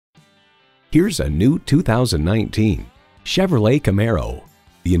Here's a new 2019 Chevrolet Camaro.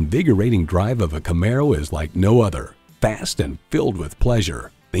 The invigorating drive of a Camaro is like no other. Fast and filled with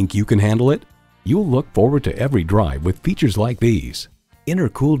pleasure. Think you can handle it? You'll look forward to every drive with features like these: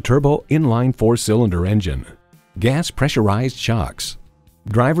 intercooled turbo inline 4-cylinder engine, gas pressurized shocks,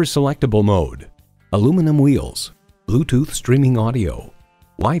 driver selectable mode, aluminum wheels, Bluetooth streaming audio,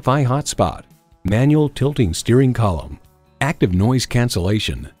 Wi-Fi hotspot, manual tilting steering column, active noise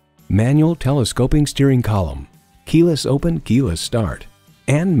cancellation, manual telescoping steering column, keyless open, keyless start,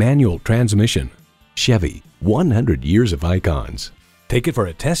 and manual transmission. Chevy, 100 years of icons. Take it for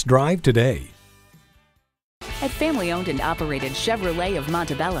a test drive today. At family-owned and operated Chevrolet of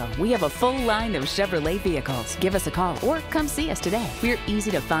Montebello, we have a full line of Chevrolet vehicles. Give us a call or come see us today. We're easy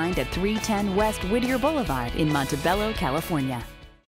to find at 310 West Whittier Boulevard in Montebello, California.